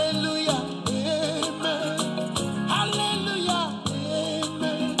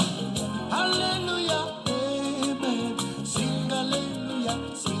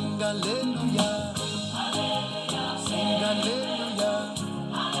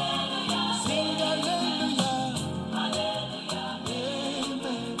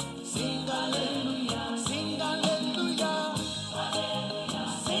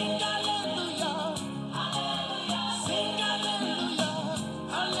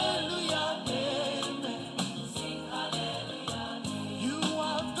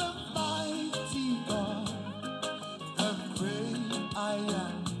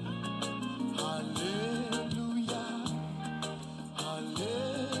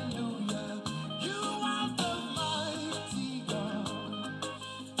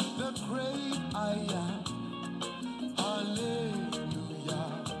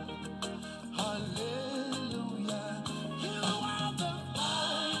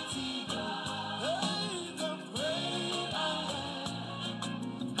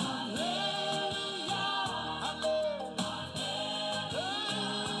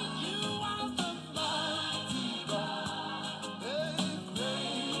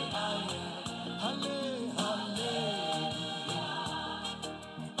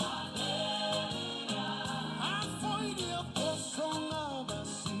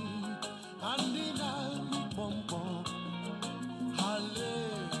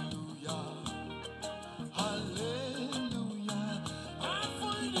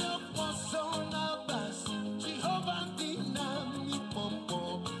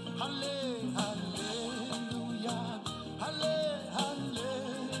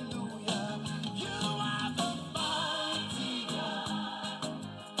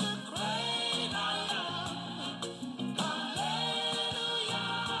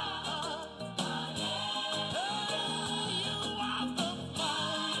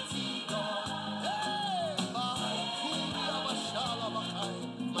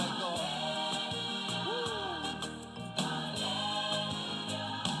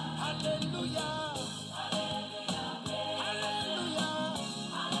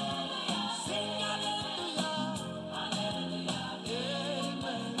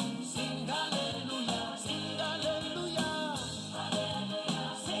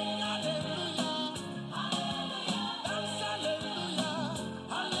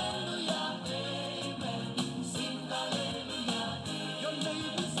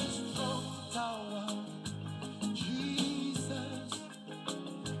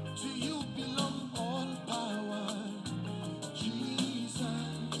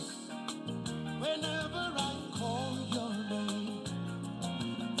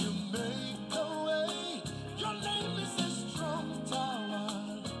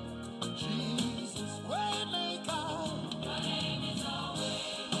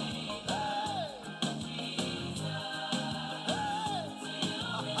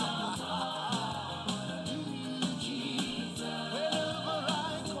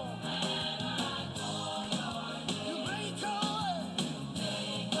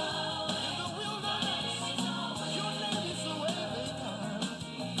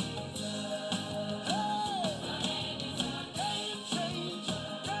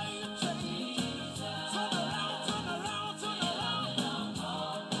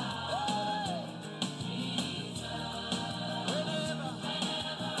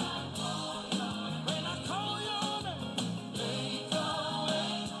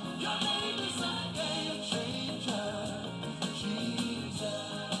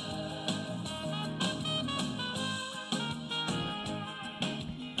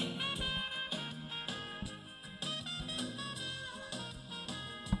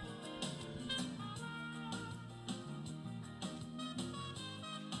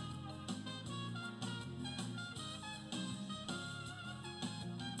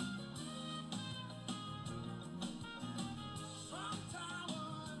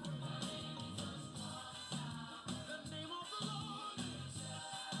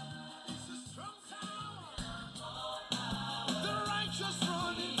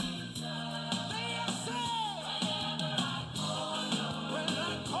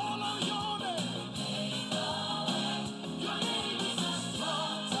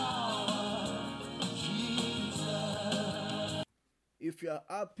If you are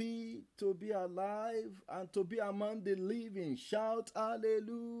happy to be alive and to be among the living, shout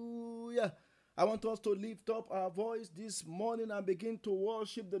hallelujah. I want us to lift up our voice this morning and begin to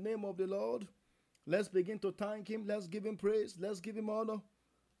worship the name of the Lord. Let's begin to thank Him. Let's give Him praise. Let's give Him honor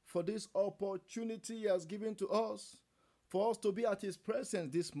for this opportunity He has given to us, for us to be at His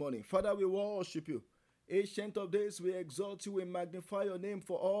presence this morning. Father, we worship You. Ancient of days, we exalt You, we magnify Your name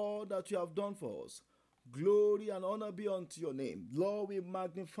for all that You have done for us. Glory and honor be unto Your name. Lord, we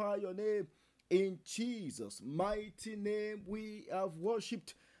magnify Your name. In Jesus' mighty name we have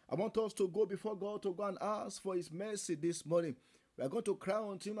worshipped. I want us to go before God to go and ask for His mercy this morning. We are going to cry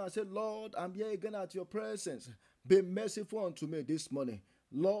unto Him and say, Lord, I'm here again at Your presence. Be merciful unto me this morning.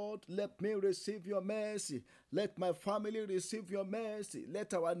 Lord, let me receive Your mercy. Let my family receive Your mercy.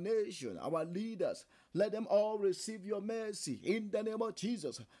 Let our nation, our leaders, let them all receive Your mercy. In the name of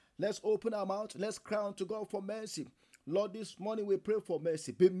Jesus, let's open our mouth. Let's cry unto God for mercy. Lord, this morning we pray for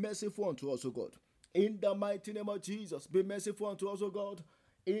mercy. Be merciful unto us, O God. In the mighty name of Jesus, be merciful unto us, O God.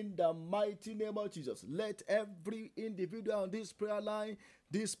 In the mighty name of Jesus, let every individual on this prayer line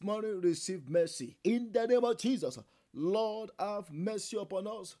this morning receive mercy. In the name of Jesus, Lord, have mercy upon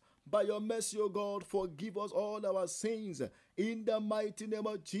us. By Your mercy, O God, forgive us all our sins. In the mighty name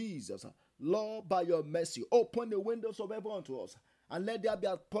of Jesus, Lord, by Your mercy, open the windows of heaven unto us. And let there be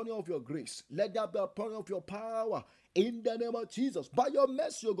a pouring of Your grace. Let there be a pouring of Your power. In the name of Jesus, by Your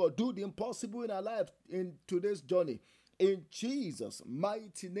mercy, O God, do the impossible in our life in today's journey. In Jesus'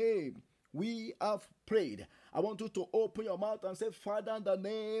 mighty name, we have prayed. I want you to open your mouth and say, Father, in the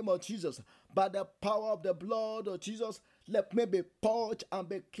name of Jesus, by the power of the blood of Jesus, let me be purged and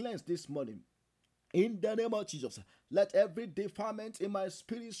be cleansed this morning. In the name of Jesus, let every defilement in my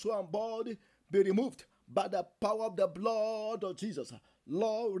spirit, soul, and body be removed by the power of the blood of Jesus.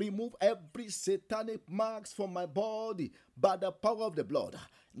 Lord, remove every satanic marks from my body by the power of the blood.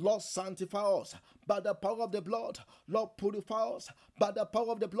 Lord, sanctify us by the power of the blood. Lord, purify us by the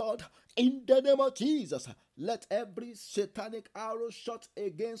power of the blood. In the name of Jesus, let every satanic arrow shot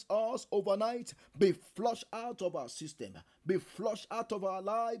against us overnight be flushed out of our system, be flushed out of our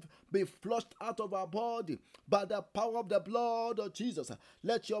life, be flushed out of our body by the power of the blood of Jesus.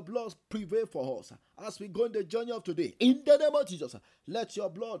 Let Your blood prevail for us as we go in the journey of today. In the name of Jesus, let Your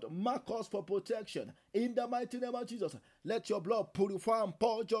blood mark us for protection. In the mighty name of Jesus, let Your blood purify and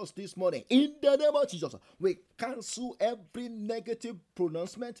purge us this morning. In the name of Jesus, we cancel every negative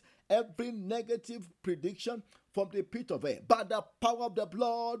pronouncement, every negative prediction from the pit of hell by the power of the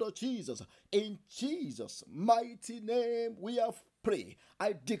blood of Jesus. In Jesus' mighty name we have prayed.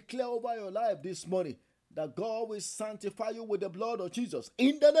 I declare over your life this morning that God will sanctify you with the blood of Jesus.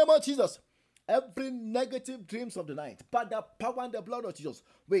 In the name of Jesus, every negative dreams of the night, by the power and the blood of Jesus,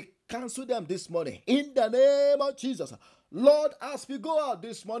 we cancel them this morning. In the name of Jesus, Lord, as we go out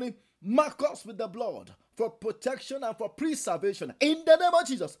this morning, mark us with the blood for protection and for preservation. In the name of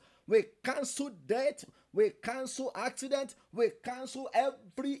Jesus, we cancel death, we cancel accident, we cancel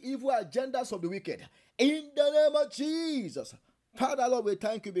every evil agendas of the wicked. In the name of Jesus, Father, Lord, we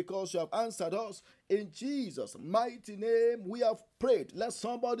thank You because You have answered us. In Jesus' mighty name we have prayed. Let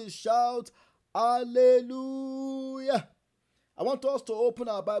somebody shout, hallelujah. I want us to open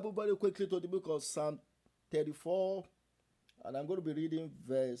our Bible very quickly to the book of Psalm 34. And I'm going to be reading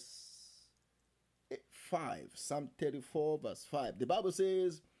verse 5. Psalm 34 verse 5. The Bible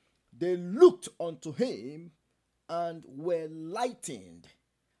says, they looked unto Him and were lightened,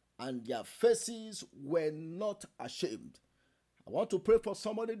 and their faces were not ashamed. I want to pray for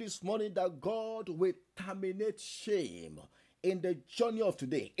somebody this morning that God will terminate shame in the journey of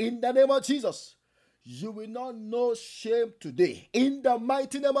today. In the name of Jesus, you will not know shame today. In the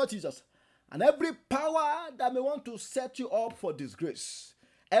mighty name of Jesus. And every power that may want to set you up for disgrace,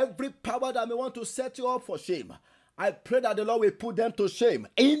 every power that may want to set you up for shame, I pray that the Lord will put them to shame.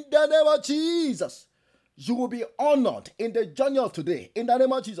 In the name of Jesus, you will be honored in the journey of today. In the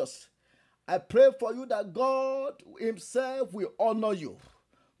name of Jesus, I pray for you that God Himself will honor you.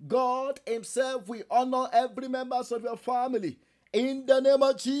 God Himself will honor every member of your family. In the name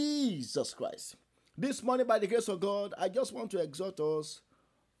of Jesus Christ. This morning, by the grace of God, I just want to exhort us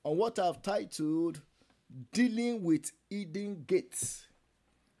on what I've titled, Dealing with Hidden Gates.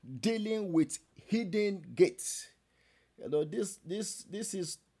 Dealing with Hidden Gates. You know, this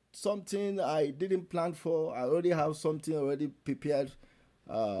is something I didn't plan for. I already have something already prepared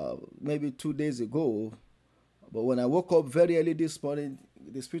maybe 2 days ago. But when I woke up very early this morning,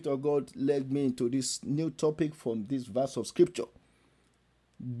 the Spirit of God led me into this new topic from this verse of Scripture.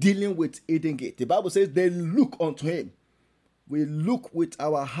 Dealing with hidden gate. The Bible says they look unto Him. We look with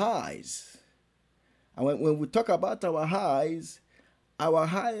our eyes. And when we talk about our eyes Our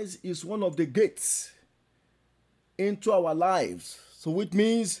eyes is one of the gates into our lives. So which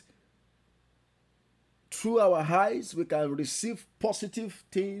means through our eyes we can receive positive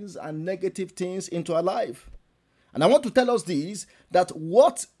things and negative things into our life. And I want to tell us this, that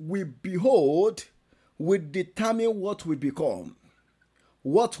what we behold will determine what we become.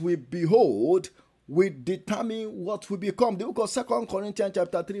 What we behold will determine what we become. The book of 2 Corinthians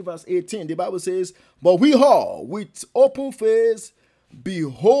chapter 3 verse 18, the Bible says, but we all with open face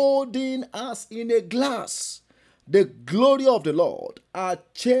beholding as in a glass the glory of the Lord are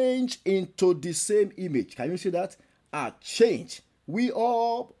changed into the same image. Can you see that? Are changed. We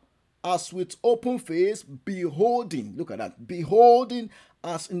all as with open face beholding, look at that, beholding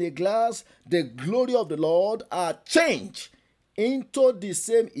as in a glass the glory of the Lord are changed into the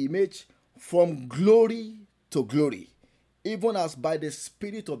same image from glory to glory, even as by the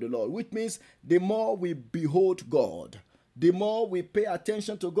Spirit of the Lord, which means the more we behold God, the more we pay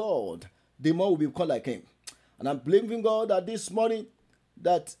attention to God, the more we become like Him. And I'm believing God that this morning,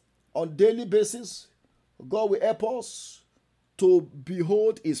 that on daily basis, God will help us to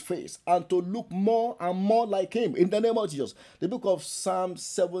behold His face and to look more and more like Him in the name of Jesus. The book of Psalm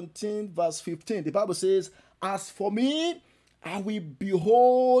 17 verse 15, the Bible says, as for me, I will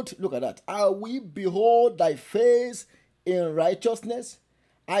behold, look at that, I will behold thy face in righteousness.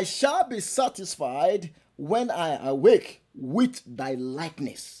 I shall be satisfied when I awake with thy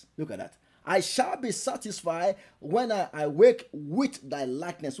likeness. Look at that. I shall be satisfied when I awake with thy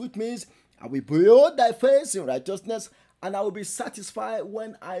likeness, which means I will behold thy face in righteousness, and I will be satisfied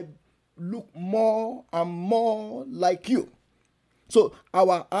when I look more and more like you. So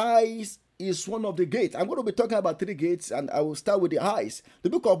our eyes is one of the gates. I'm going to be talking about 3 gates, and I will start with the eyes.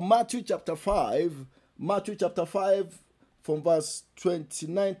 The book of Matthew chapter 5 from verse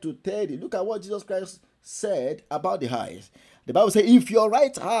 29 to 30. Look at what Jesus Christ said about the eyes. The Bible says, if your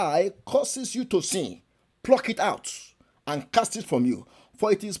right eye causes you to sin, pluck it out and cast it from you.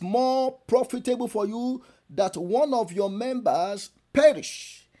 For it is more profitable for you that one of your members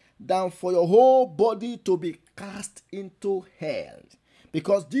perish than for your whole body to be cast into hell.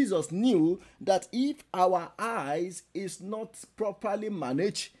 Because Jesus knew that if our eyes is not properly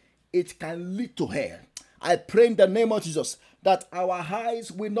managed, it can lead to hell. I pray in the name of Jesus that our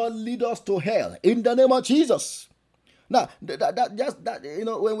eyes will not lead us to hell. In the name of Jesus. Now, if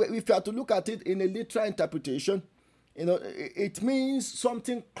you have to look at it in a literal interpretation, it means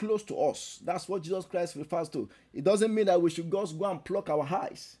something close to us. That's what Jesus Christ refers to. It doesn't mean that we should just go and pluck our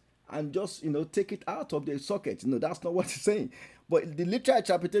eyes and just, take it out of the socket. That's not what he's saying. But the literal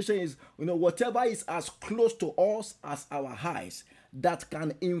interpretation is, whatever is as close to us as our eyes that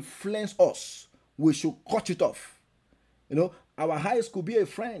can influence us, we should cut it off. Our eyes could be a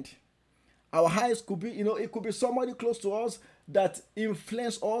friend. Our eyes could be, it could be somebody close to us that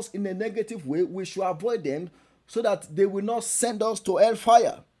influence us in a negative way. We should avoid them so that they will not send us to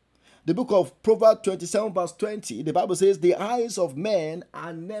hellfire. The book of Proverbs 27 verse 20, the Bible says, the eyes of men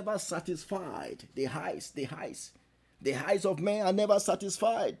are never satisfied. The eyes of men are never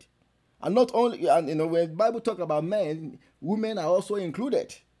satisfied. And not only, when the Bible talk about men, women are also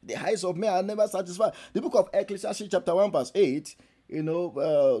included. The eyes of men are never satisfied. The book of Ecclesiastes chapter 1 verse 8,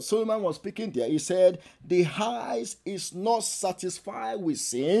 Solomon was speaking there. He said, the eyes is not satisfied with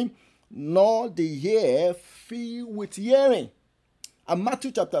seeing, nor the ear filled with hearing. And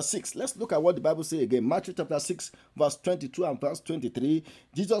Matthew chapter 6, let's look at what the Bible says again. Matthew chapter 6 verse 22 and verse 23.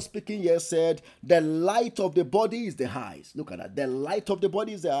 Jesus speaking here said, the light of the body is the eyes. Look at that. The light of the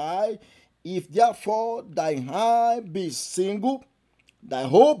body is the eye. If therefore thy eye be single, thy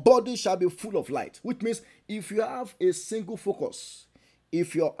whole body shall be full of light. Which means if you have a single focus,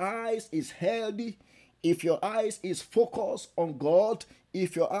 if your eyes is healthy, if your eyes is focused on God,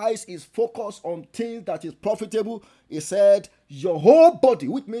 if your eyes is focused on things that is profitable, he said, your whole body,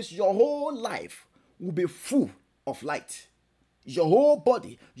 which means your whole life, will be full of light. Your whole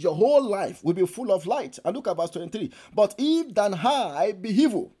body, your whole life will be full of light. And look at verse 23. But if thine eye be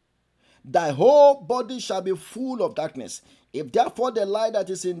evil, thy whole body shall be full of darkness. If therefore the light that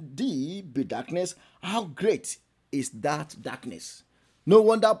is in thee be darkness, how great is that darkness? No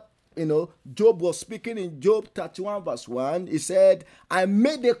wonder, Job was speaking in Job 31 verse 1. He said, I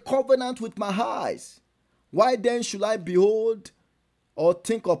made a covenant with my eyes. Why then should I behold or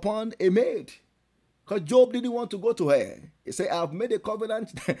think upon a maid? Because Job didn't want to go to her. He said, I've made a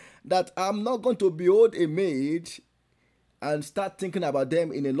covenant that I'm not going to behold a maid and start thinking about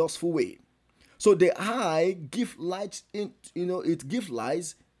them in a lustful way. So the eye gives light, it gives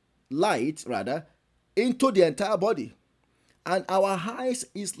light into the entire body. And our eyes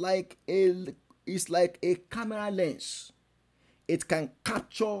is like a camera lens. it can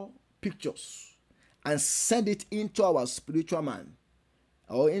capture pictures and send it into our spiritual man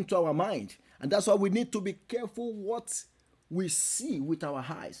or into our mind. And that's why we need to be careful what we see with our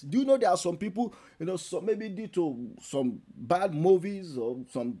eyes. Do you know there are some people, so maybe due to some bad movies or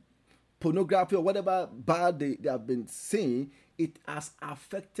some pornography or whatever bad they have been seeing, it has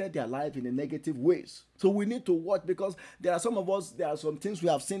affected their life in a negative ways. So we need to watch, because there are some things we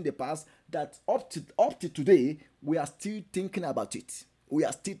have seen in the past that up to today, we are still thinking about it.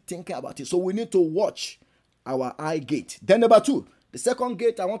 So we need to watch our eye gate. Then number 2, the second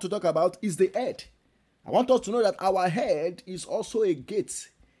gate I want to talk about is the head. I want us to know that our head is also a gate.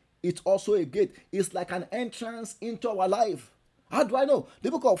 It's also a gate. It's like an entrance into our life. How do I know?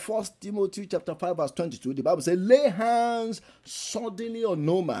 The book of 1 Timothy chapter 5 verse 22, the Bible says, lay hands suddenly on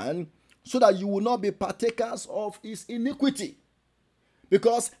no man, so that you will not be partakers of his iniquity.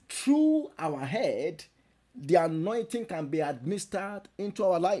 Because through our head, the anointing can be administered into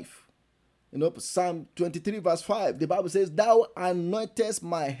our life. Psalm 23 verse 5, the Bible says, thou anointest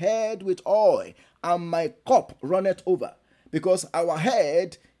my head with oil, and my cup runneth over. Because our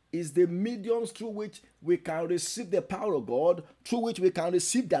head is the medium through which we can receive the power of God, through which we can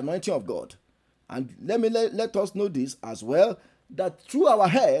receive the anointing of God. And let us know this as well, that through our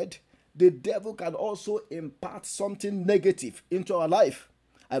head, the devil can also impart something negative into our life.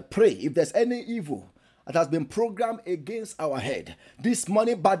 I pray, if there's any evil that has been programmed against our head, this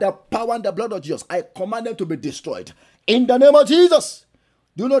morning, by the power and the blood of Jesus, I command them to be destroyed in the name of Jesus.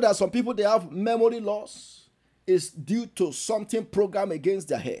 Do you know that some people, they have memory loss? Is due to something programmed against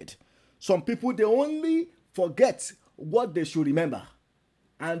their head. Some people, they only forget what they should remember,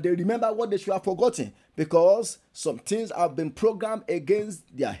 and they remember what they should have forgotten, because some things have been programmed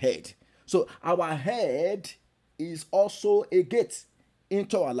against their head. So our head is also a gate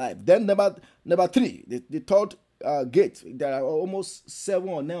into our life. Then number 3, the third gate. There are almost 7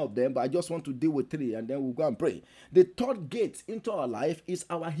 or 9 of them, but I just want to deal with 3, and then we'll go and pray. The third gate into our life is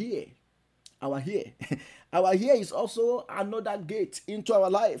our ear. Our ear. Our ear is also another gate into our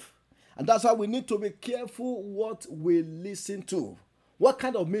life. And that's why we need to be careful what we listen to. What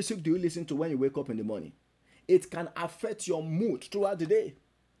kind of music do you listen to when you wake up in the morning? It can affect your mood throughout the day.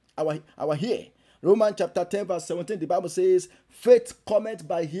 Our ear. Romans chapter 10 verse 17, the Bible says, faith cometh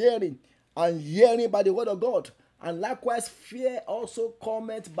by hearing, and hearing by the word of God. And likewise, fear also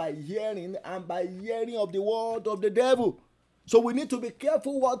cometh by hearing, and by hearing of the word of the devil. So we need to be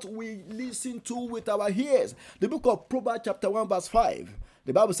careful what we listen to with our ears. The book of Proverbs chapter 1 verse 5.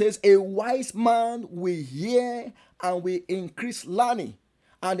 The Bible says, a wise man will hear and will increase learning,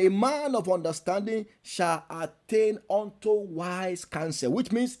 and a man of understanding shall attain unto wise counsel.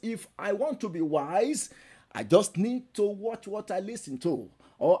 Which means, if I want to be wise, I just need to watch what I listen to.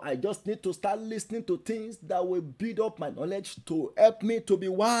 Or I just need to start listening to things that will build up my knowledge to help me to be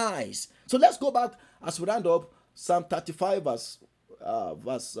wise. So let's go back as we round up Psalm 35 verse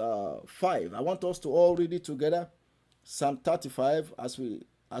 5. I want us to all read it together. Psalm 35 as we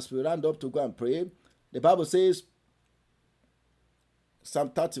round up to go and pray. The Bible says,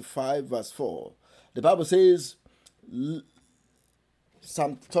 Psalm 35 verse 4. The Bible says,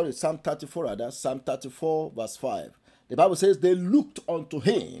 Psalm 34 rather, Psalm 34 verse 5. The Bible says, they looked unto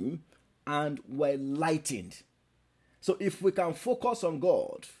him and were lightened. So if we can focus on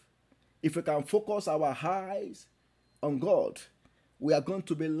God, if we can focus our eyes on God, we are going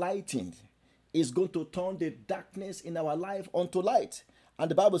to be lightened. It's going to turn the darkness in our life unto light. And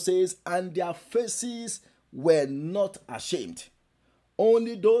the Bible says, and their faces were not ashamed.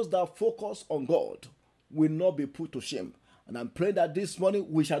 Only those that focus on God will not be put to shame. And I'm praying that this morning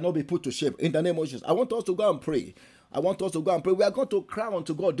we shall not be put to shame in the name of Jesus. I want us to go and pray. We are going to cry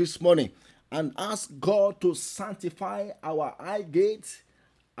unto God this morning and ask God to sanctify our eye gates,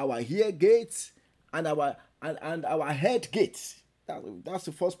 our ear gates, and our head gates. That's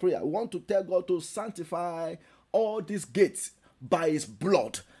the first prayer. We want to tell God to sanctify all these gates by his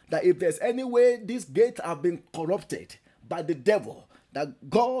blood. That if there's any way these gates have been corrupted by the devil, that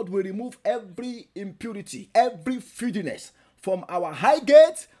God will remove every impurity, every filthiness from our eye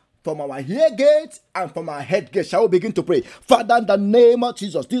gate, from our ear gate, and from our head gate. Shall we begin to pray? Father, in the name of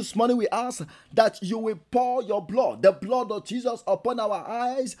Jesus, this morning we ask that you will pour your blood, the blood of Jesus, upon our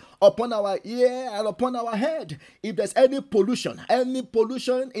eyes, upon our ear, and upon our head. If there's any pollution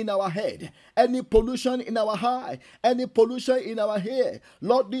in our head, any pollution in our eye, any pollution in our hair,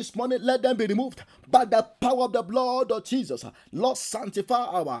 Lord, this morning let them be removed by the power of the blood of Jesus. Lord, sanctify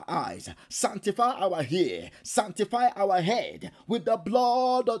our eyes, sanctify our hair, sanctify our head with the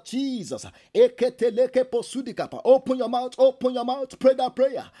blood of Jesus. Open your mouth, pray that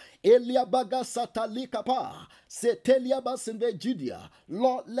prayer. Eliabaga satalikapa. Seteliabasinde Judea.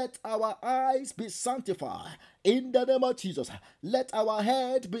 Lord, let our eyes be sanctified. In the name of Jesus, let our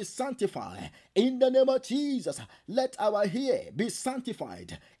head be sanctified. In the name of Jesus, let our ear be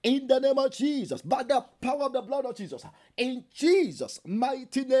sanctified. In the name of Jesus, by the power of the blood of Jesus. In Jesus'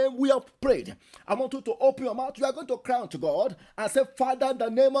 mighty name we have prayed. I want you to open your mouth. You are going to cry unto God and say, Father, in the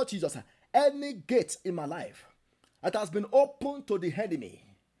name of Jesus, any gate in my life that has been opened to the enemy,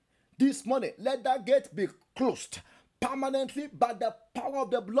 this morning, let that gate be closed permanently by the power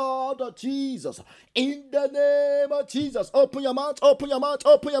of the blood of Jesus. In the name of Jesus, open your mouth, open your mouth,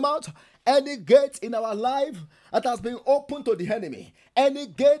 open your mouth. Any gate in our life that has been opened to the enemy, any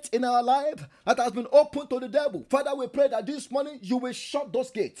gate in our life that has been opened to the devil, Father, we pray that this morning you will shut those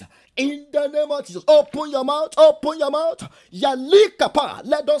gates. In the name of Jesus, open your mouth, open your mouth. Yalikapa,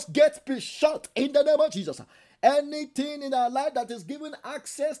 let those gates be shut in the name of Jesus. Anything in our life that is giving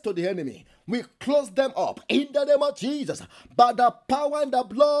access to the enemy, we close them up in the name of Jesus. By the power and the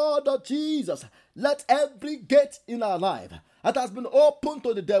blood of Jesus, let every gate in our life that has been opened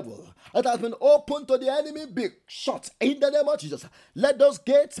to the devil, that has been opened to the enemy, be shut in the name of Jesus. Let those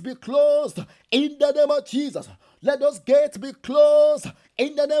gates be closed in the name of Jesus. Let those gates be closed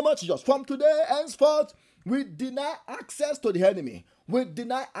in the name of Jesus. From today henceforth, we deny access to the enemy. We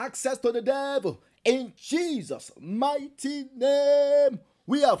deny access to the devil. In Jesus' mighty name,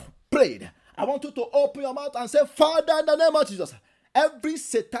 we have prayed. I want you to open your mouth and say, Father, in the name of Jesus, every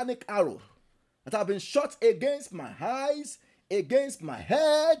satanic arrow that have been shot against my eyes, against my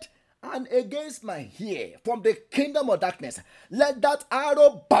head, and against my ear from the kingdom of darkness, let that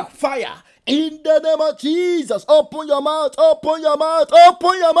arrow backfire in the name of Jesus. Open your mouth, open your mouth,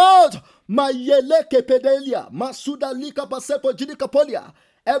 open your mouth. Mayeleke pedelia, masuda lika pasepo jidikapolia.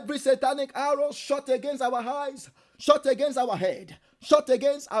 Every satanic arrow shot against our eyes, shot against our head, shot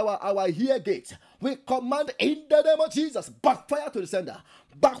against our ear gates, we command in the name of Jesus, backfire to the sender.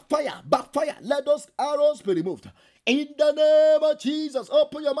 Backfire, backfire. Let those arrows be removed. In the name of Jesus,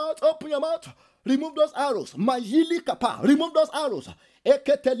 open your mouth, open your mouth. Remove those arrows. Majili kapa. Remove those arrows.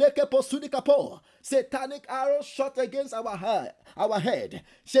 Eketeleke posudi kapo. Satanic arrows shot against our head.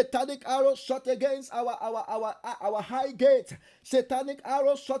 Satanic arrows shot against our high gate. Satanic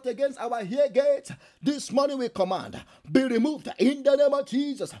arrows shot against our ear gate. This morning we command, be removed in the name of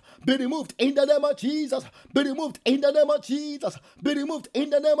Jesus. Be removed in the name of Jesus. Be removed in the name of Jesus. Be removed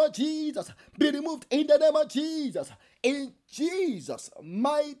in the name of Jesus. Be removed in the name of Jesus. In Jesus'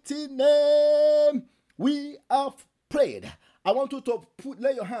 mighty name, we have prayed. I want you to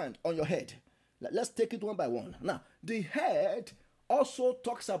lay your hand on your head. Let's take it one by one. Now, the head also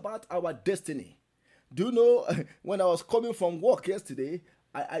talks about our destiny. Do you know, when I was coming from work yesterday,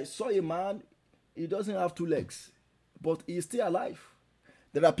 I saw a man, he doesn't have 2 legs, but he's still alive.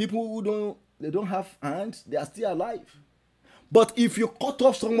 There are people who don't have hands, they are still alive. But if you cut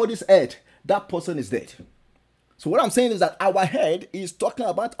off somebody's head, that person is dead. So what I'm saying is that our head is talking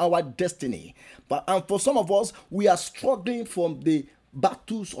about our destiny. And for some of us, we are struggling from the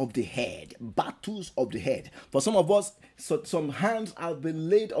battles of the head. Battles of the head. For some of us, some hands have been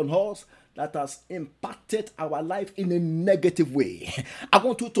laid on us that has impacted our life in a negative way. I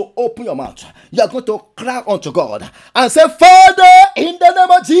want you to open your mouth. You are going to cry unto God and say, Father, in the name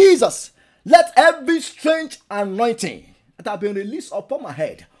of Jesus, let every strange anointing that have been released upon my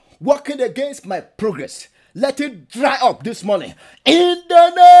head, working against my progress, let it dry up this morning. In the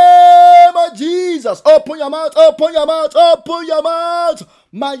name of Jesus. Open your mouth, open your mouth, open your mouth.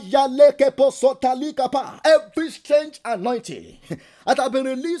 Every strange anointing that has been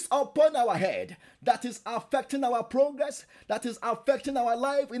released upon our head, that is affecting our progress, that is affecting our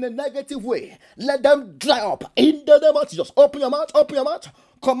life in a negative way, let them dry up. In the name of Jesus. Open your mouth, open your mouth.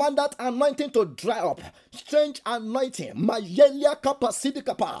 Command that anointing to dry up. Strange anointing. Mayelia kapasidi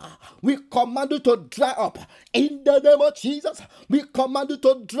kapa. We command it to dry up. In the name of Jesus. We command it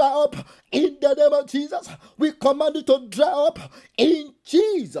to dry up. In the name of Jesus. We command it to dry up. In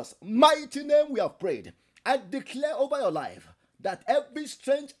Jesus' mighty name we have prayed. I declare over your life that every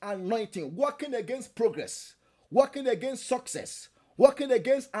strange anointing working against progress, working against success, working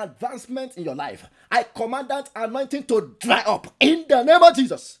against advancement in your life, I command that anointing to dry up in the name of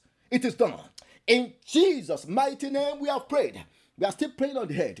Jesus. It is done. In Jesus' mighty name we have prayed. We are still praying on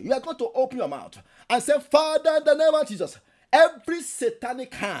the head. You are going to open your mouth and say, Father, in the name of Jesus, every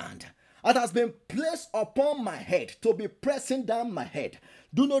satanic hand that has been placed upon my head to be pressing down my head.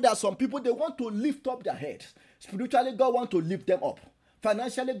 Do you know that some people, they want to lift up their head. Spiritually, God wants to lift them up.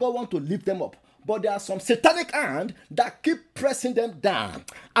 Financially, God wants to lift them up. but there are some satanic hand that keep pressing them down.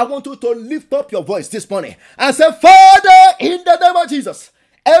 I want you to lift up your voice this morning and say, Father, in the name of Jesus,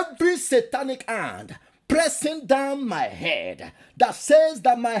 every satanic hand pressing down my head that says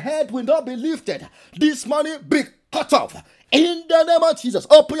that my head will not be lifted this morning, be cut off. In the name of Jesus,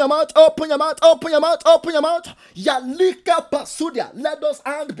 open your mouth, open your mouth, open your mouth, open your mouth. Yalika pasudia, let those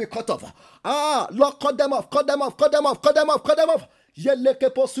hands be cut off. Lord, cut them off, cut them off, cut them off, cut them off, cut them off. Yeleke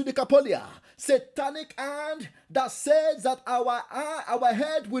posudika polia. Satanic hand that says that our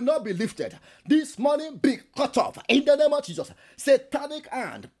head will not be lifted this morning, be cut off in the name of Jesus. Satanic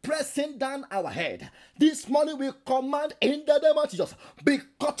hand pressing down our head this morning, we command in the name of Jesus, be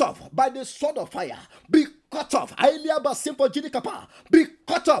cut off by the sword of fire, be cut off. Be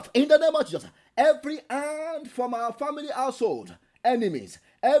cut off in the name of Jesus. Every hand from our family household enemies,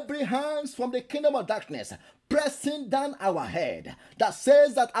 every hand from the kingdom of darkness pressing down our head that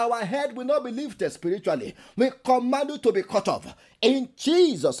says that our head will not be lifted spiritually, we command you to be cut off. In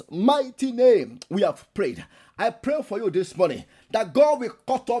Jesus' mighty name, we have prayed. I pray for you this morning that God will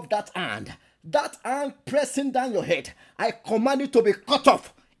cut off that hand pressing down your head. I command you to be cut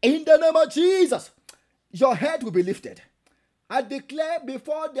off in the name of Jesus. Your head will be lifted. I declare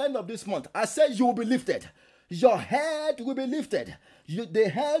before the end of this month, I say you will be lifted. Your head will be lifted. The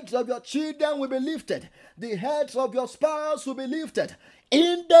heads of your children will be lifted. The heads of your spouse will be lifted.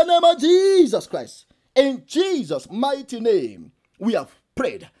 In the name of Jesus Christ. In Jesus' mighty name, we have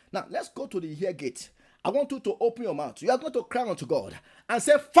prayed. Now, let's go to the ear gate. I want you to open your mouth. You are going to cry unto God and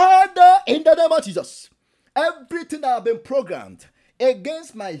say, Father, in the name of Jesus, everything that has been programmed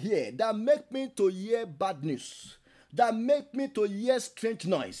against my ear that make me to hear bad news, that make me to hear strange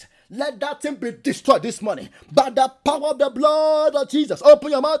noise, let that thing be destroyed this morning by the power of the blood of Jesus.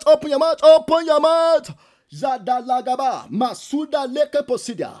 Open your mouth, open your mouth, open your mouth. Zadalagaba, Masuda Leke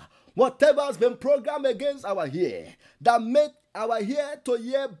Posida. Whatever has been programmed against our ear, that make our ear to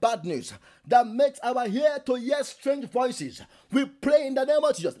hear bad news, that makes our ear to hear strange voices, we pray in the name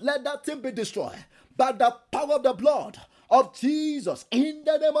of Jesus, let that thing be destroyed by the power of the blood of Jesus. In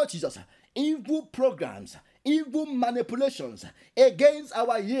the name of Jesus, evil programs, evil manipulations against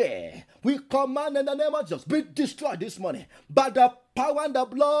our ear, we command in the name of Jesus, be destroyed this morning by the power and the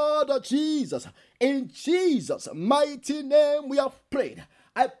blood of Jesus. In Jesus' mighty name we have prayed.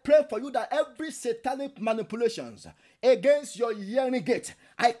 I pray for you that every satanic manipulations against your hearing gate,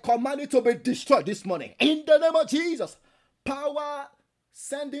 I command it to be destroyed this morning in the name of Jesus. Power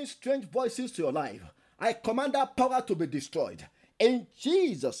sending strange voices to your life, I command that power to be destroyed in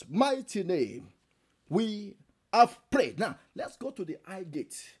Jesus' mighty name. We have prayed. Now, let's go to the eye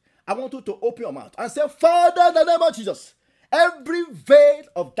gate. I want you to open your mouth and say, Father, in the name of Jesus, every veil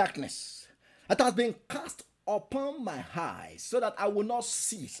of darkness that has been cast upon my eyes so that I will not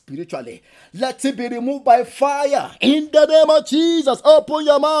see spiritually, let it be removed by fire. In the name of Jesus, open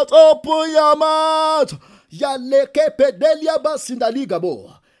your mouth, open your mouth.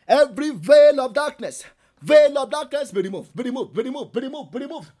 Every veil of darkness, be removed, be removed, be removed, be removed, be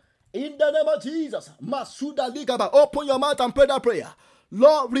removed. In the name of Jesus, Masuda Ligaba, open your mouth and pray that prayer.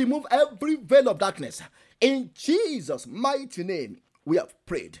 Lord, remove every veil of darkness. In Jesus' mighty name, we have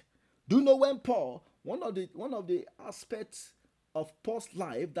prayed. Do you know when Paul, one of the aspects of Paul's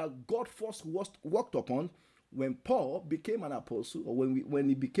life that God first worked upon when Paul became an apostle, or when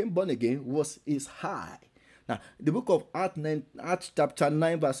he became born again, was his eye. Now, the book of Acts chapter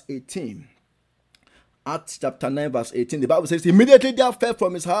 9 verse 18. Acts chapter 9 verse 18, the Bible says, immediately there fell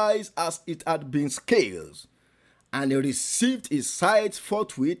from his eyes as it had been scales, and he received his sight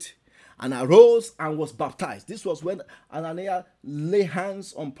forthwith, and arose and was baptized. This was when Ananias laid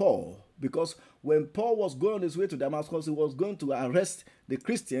hands on Paul, because when Paul was going on his way to Damascus, he was going to arrest the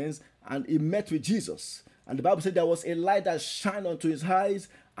Christians, and he met with Jesus. And the Bible said there was a light that shined onto his eyes,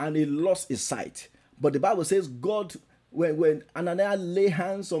 and he lost his sight. But the Bible says God, when Ananias laid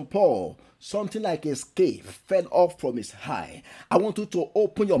hands on Paul, something like a scale fell off from his eye. I want you to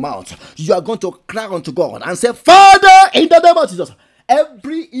open your mouth. You are going to cry unto God and say, Father, in the name of Jesus,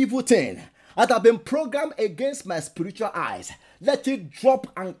 every evil thing that have been programmed against my spiritual eyes, let it drop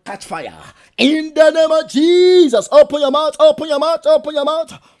and catch fire. In the name of Jesus, open your mouth, open your mouth, open your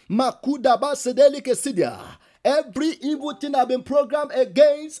mouth. Makudaba sedelike sidia. Every evil thing that have been programmed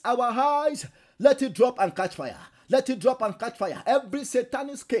against our eyes, let it drop and catch fire. Let it drop and catch fire. Every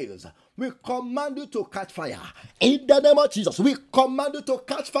satanic scales, we command you to catch fire. In the name of Jesus, we command you to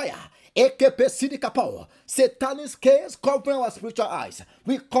catch fire. Satanic scales covering our spiritual eyes,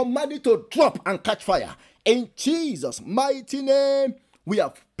 we command you to drop and catch fire. In Jesus' mighty name, we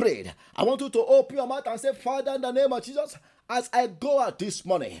have prayed. I want you to open your mouth and say, Father, in the name of Jesus, As I go out this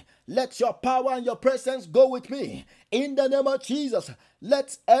morning, let your power and your presence go with me. In the name of Jesus,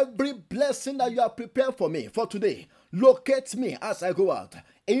 let every blessing that you have prepared for me for today locate me as I go out.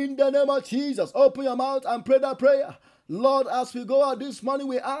 In the name of Jesus, open your mouth and pray that prayer. Lord, as we go out this morning,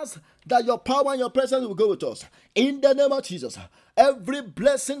 we ask that your power and your presence will go with us. In the name of Jesus, every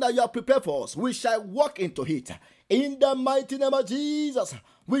blessing that you have prepared for us, we shall walk into it. In the mighty name of Jesus,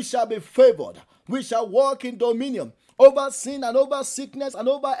 we shall be favored. We shall walk in dominion over sin and over sickness and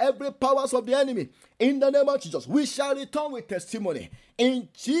over every powers of the enemy. In the name of Jesus, we shall return with testimony. In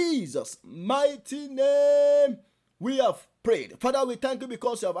Jesus' mighty name, we have prayed. Father, we thank you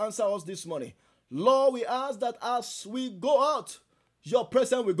because you have answered us this morning. Lord, we ask that as we go out, your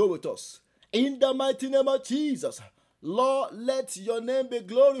presence will go with us. In the mighty name of Jesus, Lord, let your name be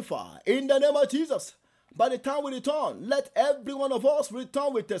glorified. In the name of Jesus, by the time we return, let every one of us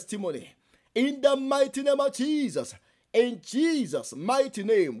return with testimony. In the mighty name of Jesus, in Jesus' mighty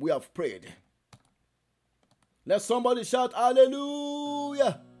name, we have prayed. Let somebody shout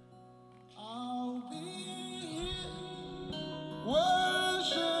hallelujah. I'll be here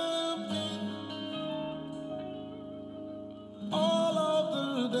worshiping all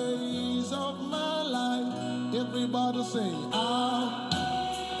of the days of my life. Everybody say,